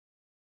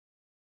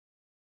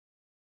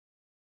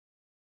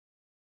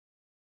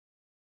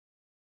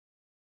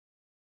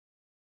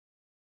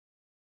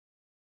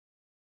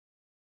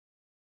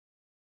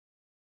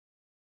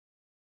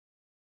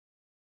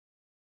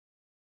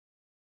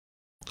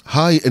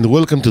Hi and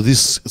welcome to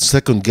this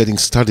second getting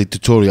started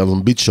tutorial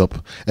on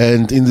BeatChop,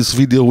 and in this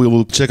video we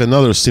will check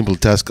another simple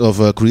task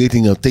of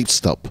creating a tape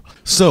stop.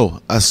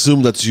 So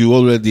assume that you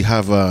already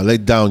have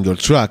laid down your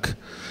track.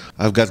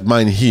 I've got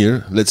mine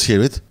here, let's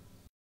hear it.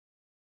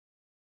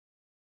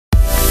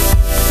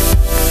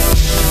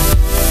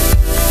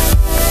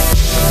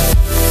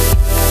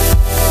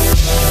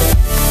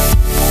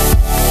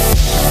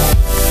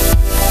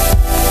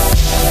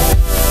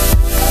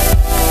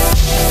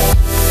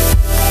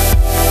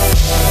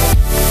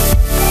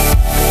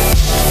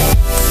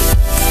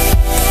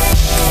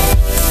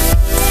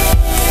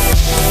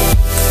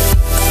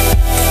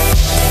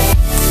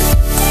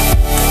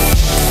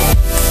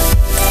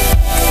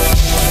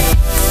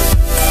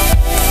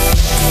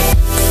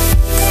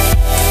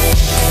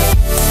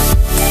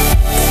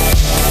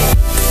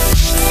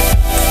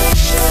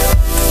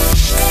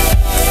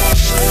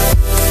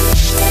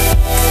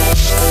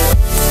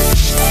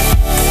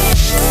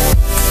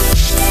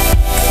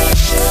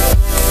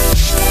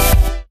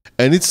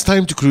 And it's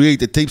time to create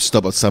a tape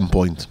stop at some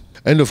point.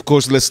 And of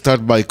course, let's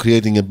start by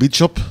creating a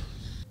BeatChop.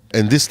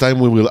 And this time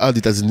we will add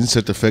it as an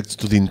insert effect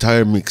to the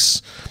entire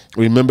mix.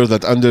 Remember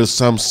that under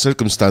some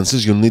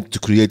circumstances you'll need to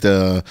create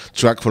a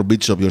track for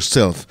BeatChop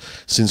yourself,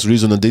 since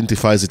Reason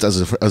identifies it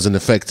as an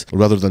effect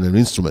rather than an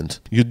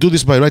instrument. You do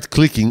this by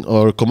right-clicking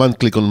or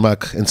command-click on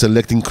Mac and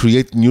selecting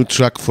Create New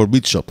Track for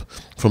BeatChop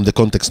from the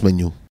context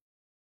menu.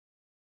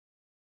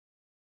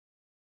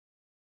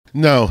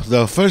 Now,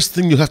 the first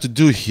thing you have to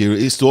do here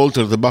is to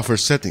alter the buffer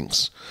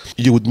settings.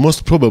 You would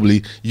most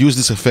probably use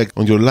this effect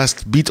on your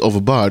last beat of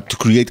a bar to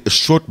create a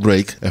short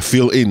break, a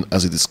fill-in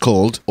as it is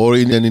called, or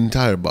in an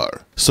entire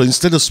bar. So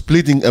instead of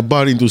splitting a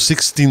bar into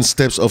 16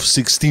 steps of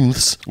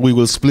 16ths, we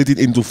will split it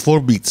into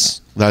 4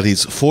 beats. That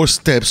is 4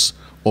 steps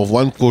of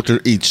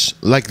 1/4 each,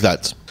 like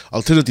that.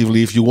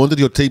 Alternatively, if you wanted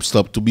your tape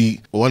stop to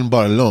be 1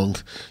 bar long,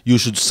 you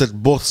should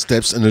set both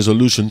steps and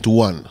resolution to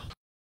 1.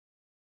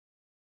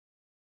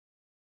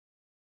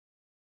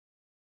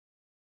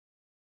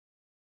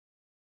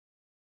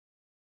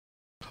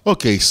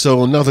 Okay,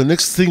 so now the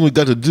next thing we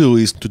gotta do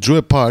is to draw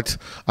a part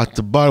at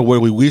the bar where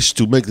we wish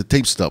to make the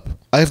tape stop.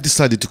 I've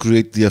decided to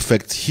create the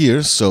effect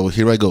here, so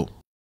here I go.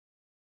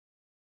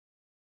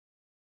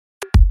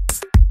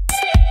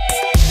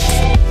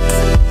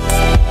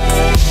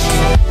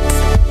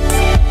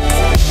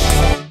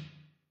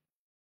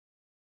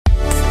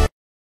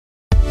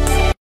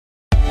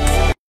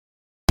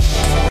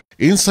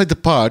 Inside the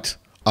part,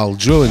 I'll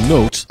draw a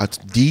note at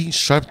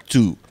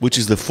D♯2, which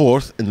is the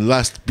 4th and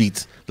last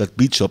beat that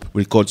BeatChop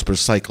records per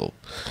cycle.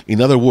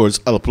 In other words,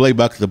 I'll play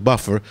back the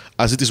buffer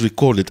as it is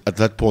recorded at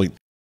that point.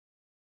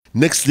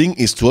 Next thing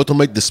is to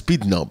automate the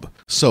speed knob.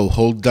 So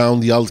hold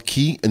down the Alt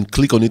key and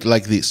click on it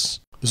like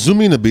this.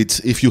 Zoom in a bit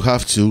if you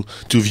have to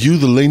view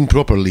the lane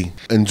properly,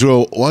 and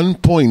draw one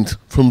point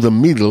from the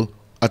middle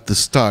at the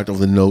start of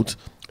the note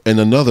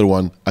and another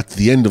one at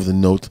the end of the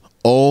note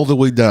all the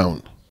way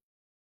down.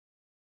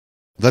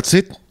 That's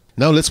it.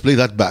 Now let's play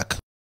that back.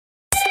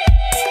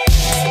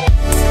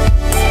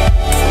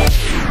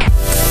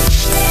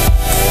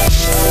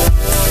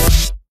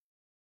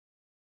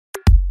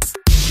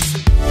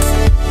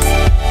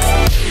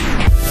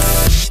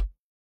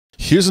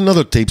 Here's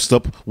another tape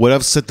stop where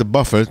I've set the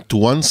buffer to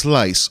 1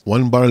 slice,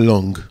 1 bar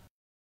long.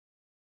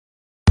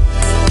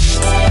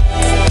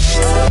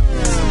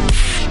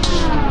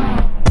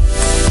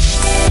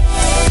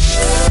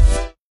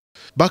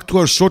 Back to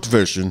our short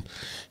version.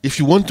 If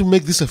you want to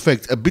make this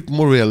effect a bit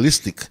more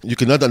realistic, you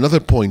can add another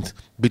point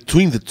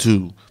between the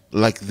two,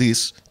 like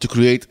this, to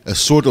create a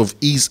sort of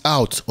ease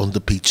out on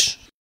the pitch.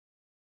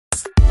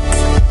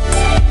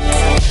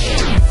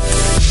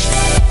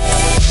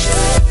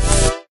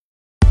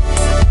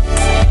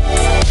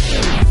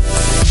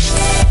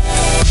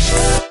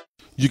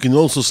 You can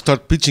also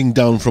start pitching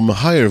down from a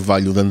higher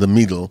value than the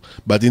middle,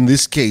 but in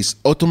this case,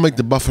 automate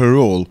the buffer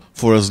roll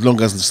for as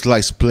long as the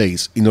slice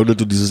plays in order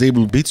to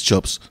disable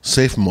BeatChop's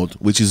safe mode,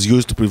 which is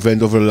used to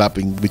prevent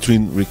overlapping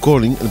between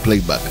recording and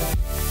playback.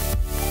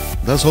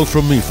 That's all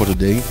from me for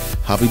today.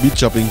 Happy beat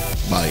chopping.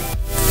 Bye.